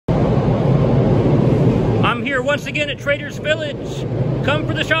once again at Trader's Village. Come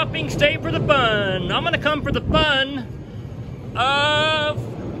for the shopping, stay for the fun. I'm gonna come for the fun of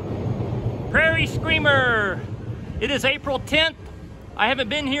Prairie Screamer. It is April 10th. I haven't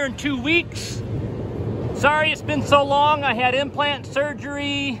been here in 2 weeks. Sorry it's been so long. I had implant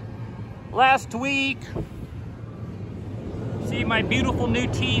surgery last week. See my beautiful new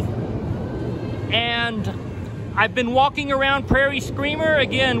teeth. And I've been walking around Prairie Screamer.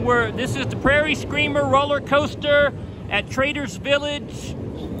 Again, this is the Prairie Screamer roller coaster at Trader's Village.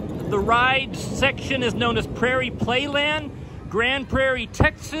 The ride section is known as Prairie Playland, Grand Prairie,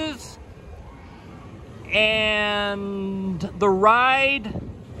 Texas. And the ride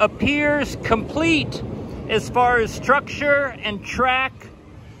appears complete as far as structure and track.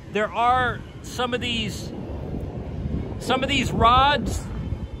 There are some of these rods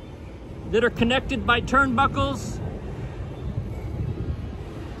that are connected by turnbuckles.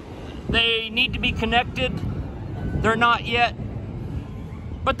 They need to be connected. They're not yet.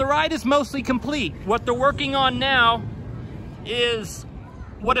 But the ride is mostly complete. What they're working on now is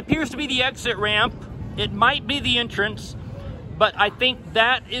what appears to be the exit ramp. It might be the entrance, but I think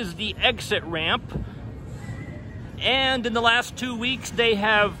that is the exit ramp. And in the last 2 weeks, they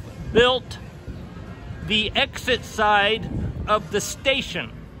have built the exit side of the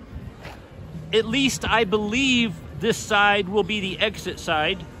station. At least I believe this side will be the exit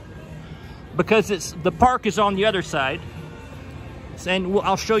side because the park is on the other side. And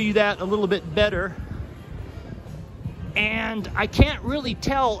I'll show you that a little bit better. And I can't really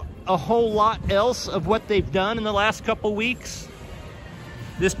tell a whole lot else of what they've done in the last couple weeks.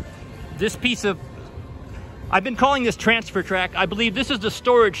 This piece of, I've been calling this transfer track. I believe this is the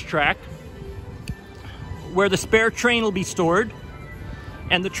storage track where the spare train will be stored.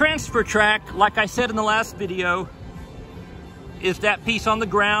 And the transfer track, like I said in the last video, is that piece on the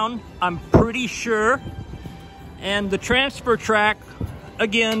ground, I'm pretty sure. And the transfer track,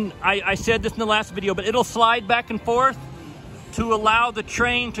 again, I said this in the last video, but it'll slide back and forth to allow the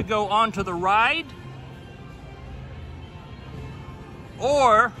train to go onto the ride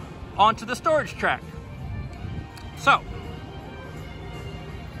or onto the storage track. So,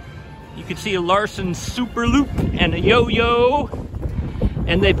 you can see a Larson Super Loop and a yo-yo.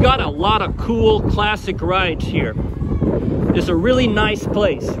 And they've got a lot of cool classic rides here. It's a really nice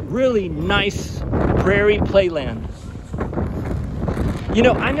place, really nice Prairie Playland. You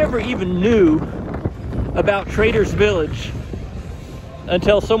know, I never even knew about Trader's Village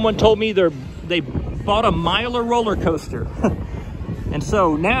until someone told me they bought a miler roller coaster. And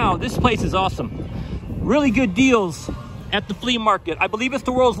so now this place is awesome. Really good deals at the flea market. I believe it's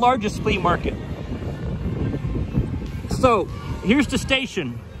the world's largest flea market. So here's the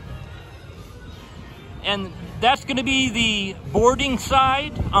station. And that's gonna be the boarding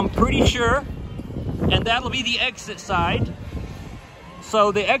side, I'm pretty sure. And that'll be the exit side.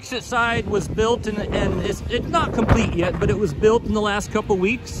 So the exit side was built and it's not complete yet, but it was built in the last couple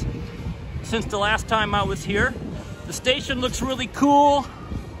weeks since the last time I was here. The station looks really cool.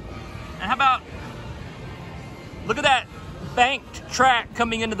 And how about, look at that banked track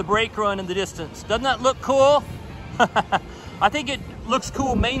coming into the brake run in the distance. Doesn't that look cool? I think it looks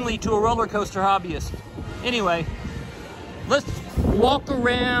cool mainly to a roller coaster hobbyist. Anyway, let's walk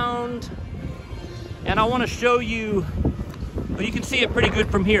around and I want to show you, well, you can see it pretty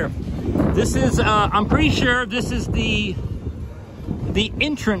good from here. This is, I'm pretty sure this is the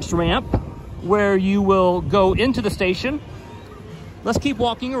entrance ramp where you will go into the station. Let's keep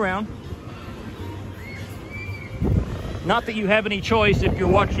walking around. Not that you have any choice if you're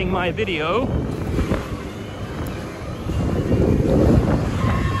watching my video.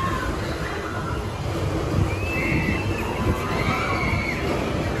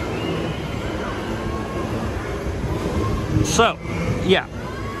 So, yeah.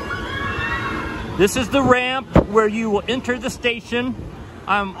 This is the ramp where you will enter the station.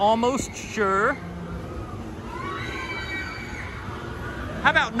 I'm almost sure. How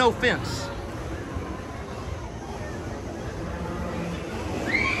about no fence?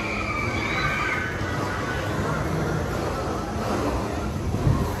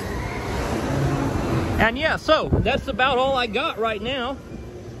 And yeah, so that's about all I got right now.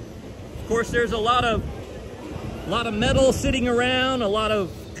 Of course, there's a lot of metal sitting around, a lot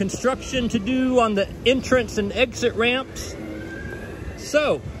of construction to do on the entrance and exit ramps.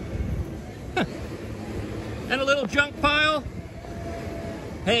 So, and a little junk pile.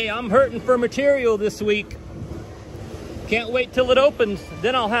 Hey, I'm hurting for material this week. Can't wait till it opens,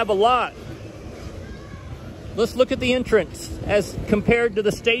 then I'll have a lot. Let's look at the entrance as compared to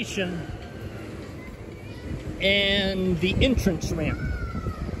the station and the entrance ramp.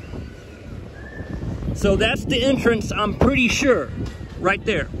 So that's the entrance, I'm pretty sure, right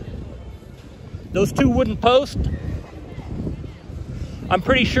there. Those two wooden posts, I'm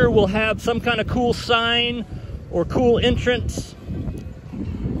pretty sure we'll have some kind of cool sign or cool entrance.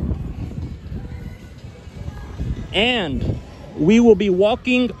 And we will be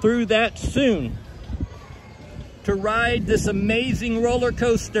walking through that soon to ride this amazing roller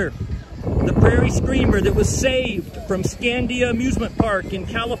coaster, the Prairie Screamer, that was saved from Scandia Amusement Park in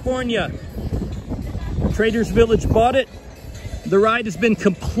California. Traders Village bought it. The ride has been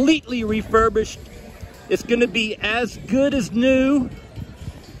completely refurbished. It's going to be as good as new.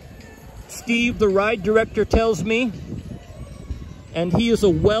 Steve, the ride director, tells me, and he is a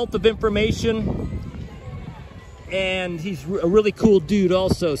wealth of information, and he's a really cool dude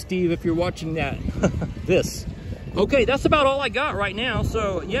also. Steve, if you're watching that, okay, that's about all I got right now.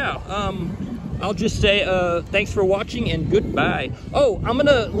 So yeah, I'll just say thanks for watching and goodbye. Oh, I'm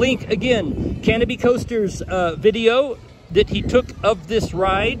gonna link again Canobie Coaster's video that he took of this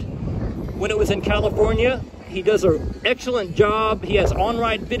ride when it was in California. He does an excellent job. He has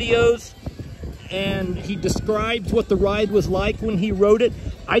on-ride videos, and he describes what the ride was like when he rode it.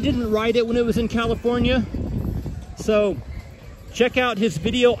 I didn't ride it when it was in California, so check out his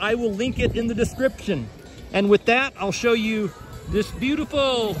video. I will link it in the description. And with that, I'll show you this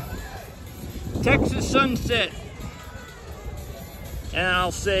beautiful Texas sunset. And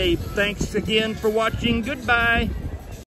I'll say thanks again for watching. Goodbye.